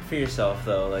good for yourself,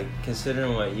 though, like,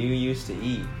 considering what you used to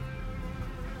eat.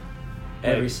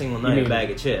 Every Like, single you night, mean- a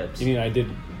bag of chips. You mean I did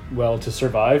well to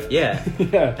survive? Yeah.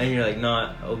 Yeah. And you're, like,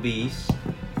 not obese.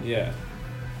 Yeah.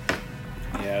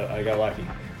 Yeah, I got lucky.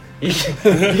 You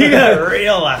got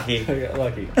real lucky. I got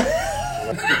lucky.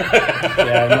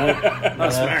 Yeah,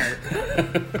 not smart.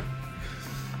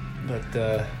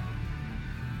 But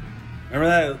Remember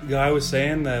that guy was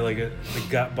saying that like the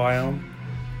gut biome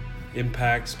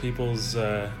impacts people's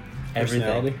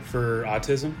personality. for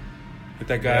autism? Like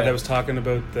that guy Yeah. that was talking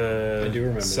about the I do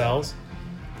remember cells.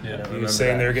 I don't Yeah. He remember was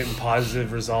saying that. they're getting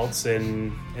positive results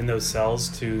in those cells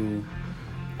to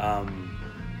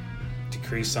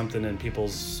decrease something in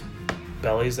people's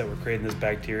bellies that were creating this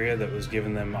bacteria that was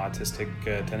giving them autistic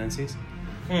tendencies.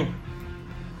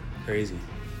 Crazy.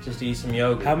 Just eat some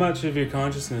yogurt. How much of your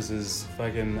consciousness is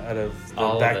fucking out of the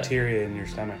All of it. bacteria in your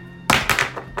stomach?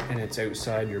 And it's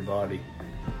outside your body,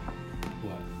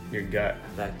 What? your gut.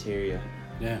 Bacteria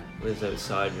Yeah. lives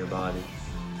outside your body.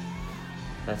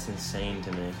 That's insane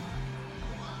to me.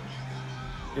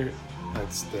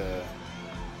 That's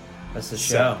the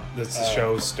show. That's the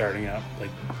show starting up. Like,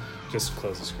 just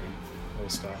close the screen. It'll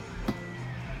stop.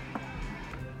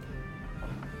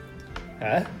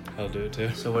 Huh? I'll do it too.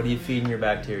 So what are you feeding your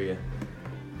bacteria?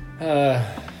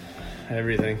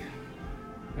 Everything.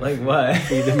 Like what?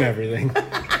 Feed them everything.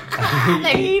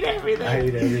 I eat everything. I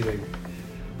eat everything.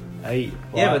 I eat.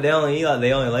 Yeah, but they only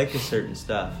like a certain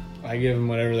stuff. I give them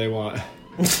whatever they want.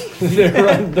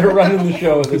 they're running the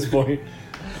show at this point.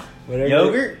 Whatever.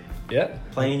 Yogurt? Yeah.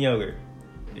 Plain yogurt.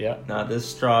 Yeah. Not this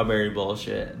strawberry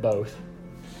bullshit. Both.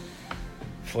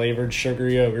 Flavored sugar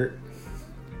yogurt.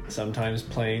 Sometimes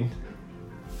plain.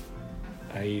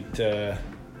 I eat a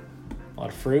lot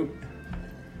of fruit.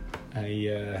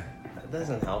 That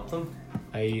doesn't help them.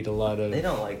 I eat a lot of. They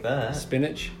don't like that.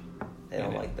 Spinach. They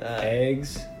don't like that.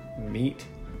 Eggs, meat,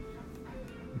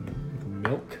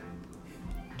 milk,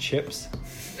 chips.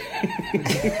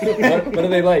 what do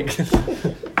they like?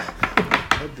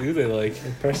 What do they like?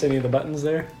 Press any of the buttons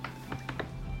there?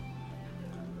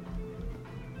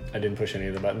 I didn't push any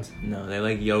of the buttons. No, they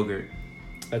like yogurt.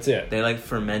 That's it. They like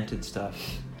fermented stuff.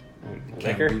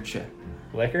 Liquor? Kombucha.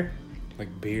 Liquor?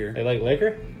 Like beer. They like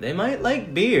liquor? They might like I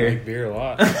beer. like beer a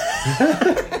lot.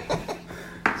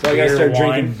 So I gotta start wine.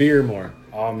 drinking beer more.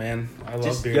 Oh man, I love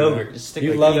Just beer. yogurt. now. Just stick You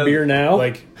with love yogurt. beer now?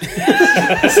 Like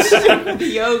Stick with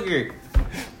the yogurt.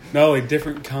 no, like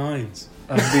different kinds.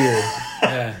 Of beer.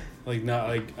 Yeah, like not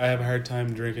like I have a hard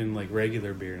time drinking like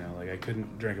regular beer now. Like I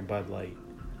couldn't drink a Bud Light.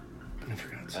 I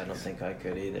forgot. I don't think I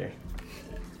could either.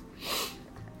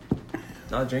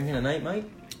 Not drinking tonight, Mike?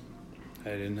 I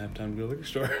didn't have time to go to the liquor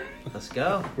store. Let's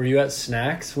go. Were you at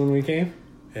Snacks when we came?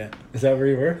 Yeah, Is that where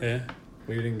you were? yeah.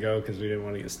 We didn't go because we didn't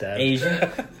want to get stabbed. Asian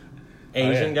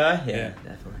yeah. guy? Yeah.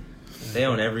 Definitely. They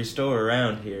own every store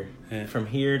around here. Yeah. From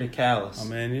here to Calais. Oh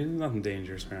man, there's nothing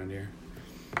dangerous around here.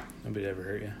 Nobody ever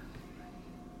hurt you.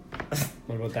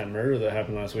 What about that murder that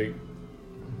happened last week?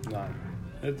 Not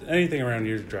anything around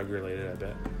here is drug related. I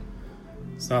bet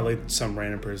it's not like some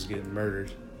random person getting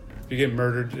murdered. If you get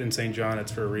murdered in St. John,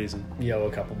 it's for a reason. Yellow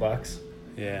a couple bucks.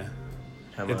 Yeah,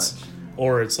 How much?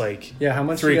 or it's like Yeah, how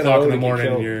much 3 you gotta o'clock in owe the to get morning.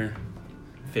 killed? You're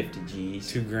 50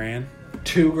 G's. $2,000.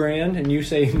 $2,000 and you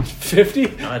say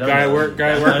 50? I don't Guy know. work- guy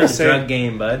That's worker not a said- drug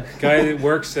game, bud. Guy at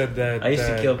work said that I used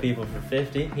to kill people for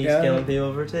 50. He's Yeah. killing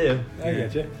people for 2. I Yeah.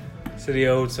 get you. Said he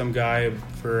owed some guy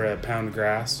for a pound of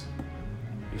grass.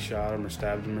 He shot him or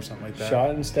stabbed him or something like that.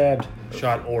 Shot and stabbed.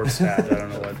 Shot or stabbed. I don't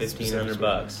know what.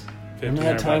 $1,500. Remember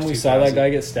that time we saw that guy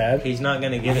get stabbed? He's not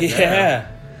gonna get it Yeah.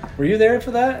 Were you there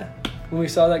for that? When we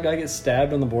saw that guy get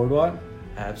stabbed on the boardwalk? now.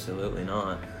 Absolutely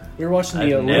not. We were watching I've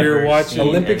the never watching seen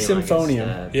Olympic anyone get Symphonium.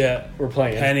 stabbed. Yeah. We're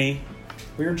playing. Penny.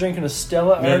 We were drinking a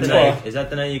Stella Is that the Artois. night- Is that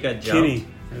the night you got jumped? Kinney.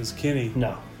 It was Kinney.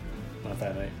 No, not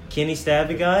that night. Kinney stabbed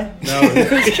a guy?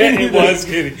 No, Kinney was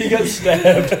Kinney. He got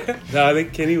stabbed. No, I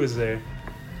think Kinney was there.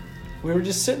 We were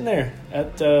just sitting there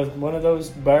at one of those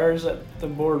bars at the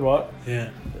boardwalk, Yeah.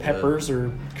 Peppers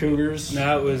or Cougars,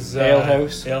 No, it was Ale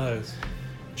House. Ale House.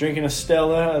 drinking a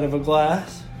Stella out of a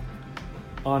glass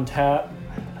on tap.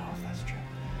 I don't know if that's true.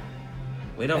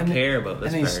 We don't And care about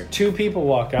this And these part. 2 people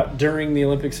walk up during the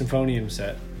Olympic Symphonium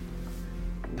set.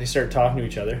 They start talking to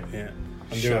each other. Yeah.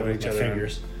 I'm doing it Shoving with each my other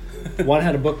fingers. One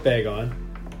had a book bag on,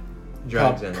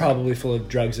 Drugs in it. probably full of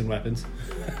drugs and weapons,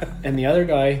 and the other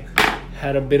guy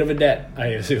had a bit of a debt, I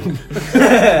assume.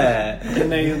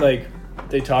 And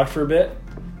they talked for a bit,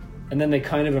 and then they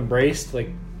kind of embraced, like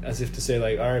as if to say,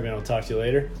 like, "All right, man, I'll talk to you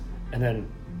later," and then.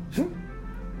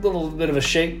 Little bit of a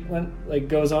shake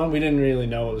goes on. We didn't really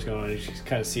know what was going on. You just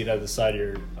kind of see it out of the side of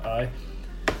your eye.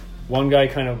 One guy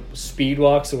kind of speed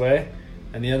walks away,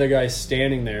 and the other guy's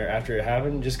standing there after it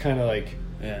happened, just kind of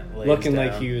Yeah. lays looking down.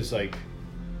 like he was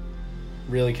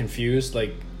really confused.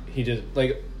 Like he just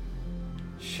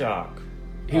Shock.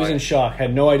 he was in shock,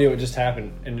 had no idea what just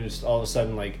happened, and just all of a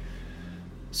sudden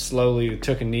slowly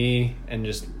took a knee and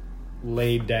just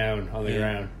laid down on the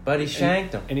ground. But he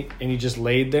shanked him. And he just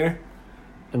laid there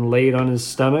and laid on his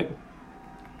stomach.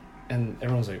 And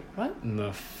everyone's like, what in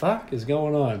the fuck is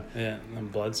going on? Yeah, and then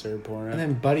blood started pouring out. And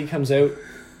then Buddy comes out.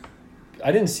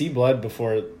 I didn't see blood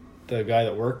before the guy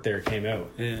that worked there came out.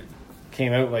 Yeah.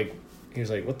 Came out he was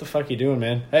like, what the fuck you doing,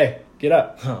 man? Hey, get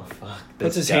up. Oh, fuck.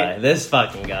 Puts his This guy. hand- This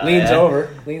fucking guy.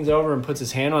 Leans over and puts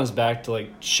his hand on his back to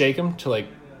shake him, to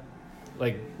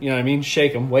you know what I mean?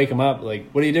 Shake him, wake him up. What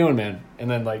are you doing, man? And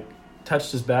then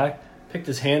touched his back, picked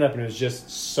his hand up, and it was just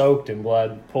soaked in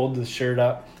blood, pulled his shirt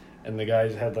up, and the guy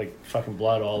had fucking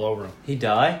blood all over him. He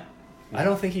died? I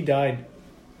don't think he died.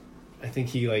 I think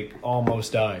he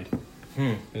almost died.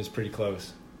 It was pretty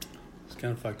close. It's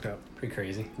kind of fucked up. Pretty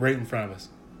crazy. Right in front of us.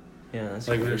 Yeah, that's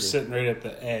like we were crazy. sitting right at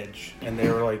the edge, and they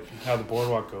were like how the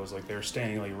boardwalk goes. Like they were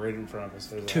standing like right in front of us.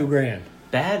 There's $2,000.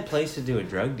 Bad place to do a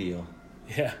drug deal.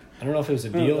 Yeah, I don't know if it was a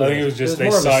deal. I think it was just they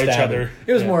more of a saw each stabbing. other.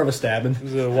 It was Yeah. more of a stabbing. It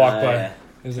was a walk by. Yeah.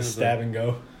 It was a stab and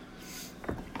go.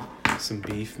 Some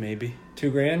beef, maybe.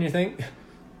 $2,000, you think?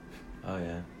 Oh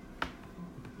yeah.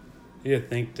 You gotta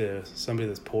think to somebody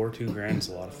that's poor, $2,000 is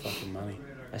a lot of fucking money.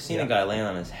 I seen a guy laying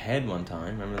on his head one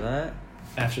time. Remember that?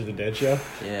 After the Dead show?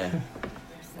 Yeah.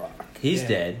 He's Yeah.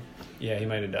 dead. Yeah, he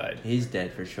might have died. He's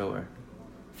dead for sure.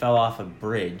 Fell off a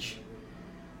bridge,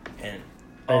 and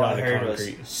Right all on I the heard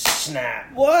concrete. was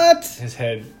snap. What? His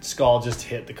head, skull just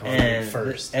hit the concrete And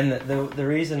first. and the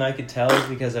reason I could tell is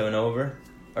because I went over,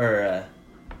 or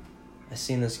I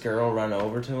seen this girl run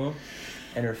over to him,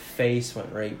 and her face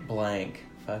went right blank.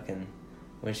 Fucking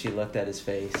when she looked at his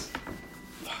face.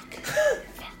 Fuck.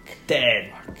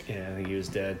 Dead. Yeah, I think he was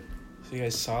dead. So you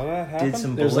guys saw that happen? Did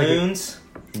some There's like a- balloons.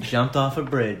 And jumped off a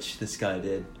bridge. This guy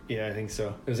did. Yeah, I think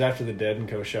so. It was after the Dead and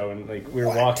Co. show, and like we were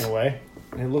walking away,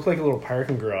 and it looked like a little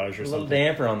parking garage or A little something.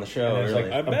 damper on the show. And there's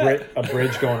Really. like a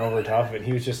bridge going over the top of it. And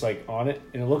he was just like on it,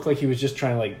 and it looked like he was just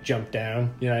trying to like jump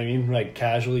down. You know what I mean? Like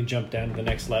casually jump down to the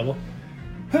next level.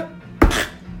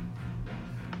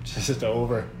 Just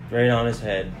over. Right on his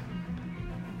head.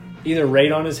 Either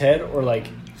right on his head or like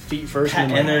feet first.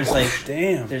 And then, there's like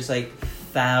Damn. there's like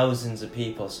thousands of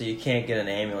people, so you can't get an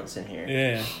ambulance in here.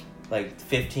 Yeah. Like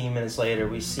 15 minutes later,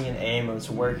 we see an ambulance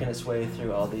working its way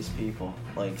through all these people.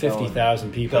 Like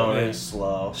 50,000 people. going Yeah.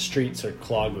 slow. Streets are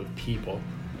clogged with people.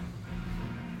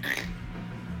 God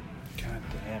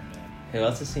damn, man. Who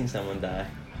else has seen someone die?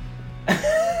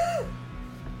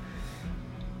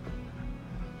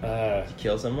 Did you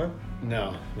kill someone?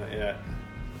 No, not yet.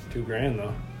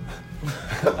 $2,000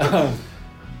 though.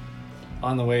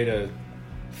 On the way to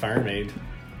Farm Aid.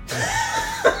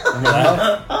 Remember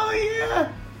that? Oh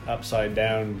yeah. Upside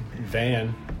down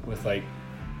van with like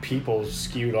people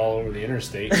skewed all over the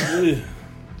interstate.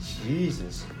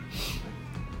 Jesus.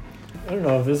 I don't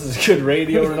know if this is good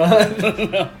radio or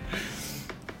not.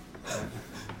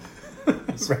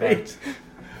 That's Right? fucked.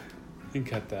 You can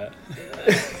cut that.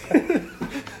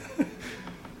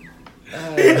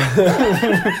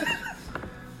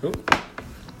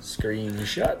 Screen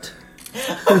shut.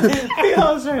 We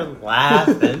all started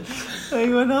laughing. Like,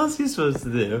 what else are you supposed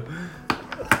to do?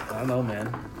 I don't know,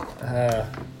 man.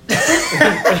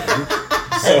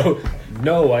 So,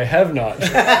 no, I have not.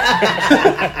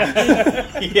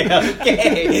 Yeah,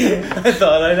 okay. I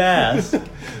thought I'd ask.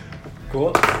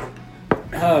 Cool.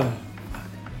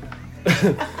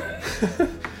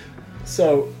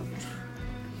 So,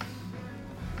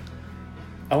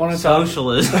 I want to talk.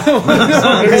 Socialism.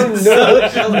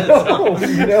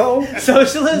 No,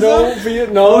 Socialism? no,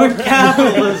 Vietnam, Or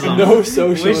capitalism? no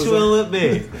socialism. Which will it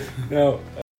be? No.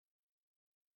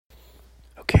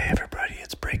 Okay, everybody,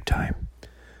 it's break time.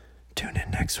 Tune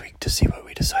in next week to see what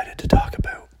we decided to talk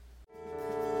about.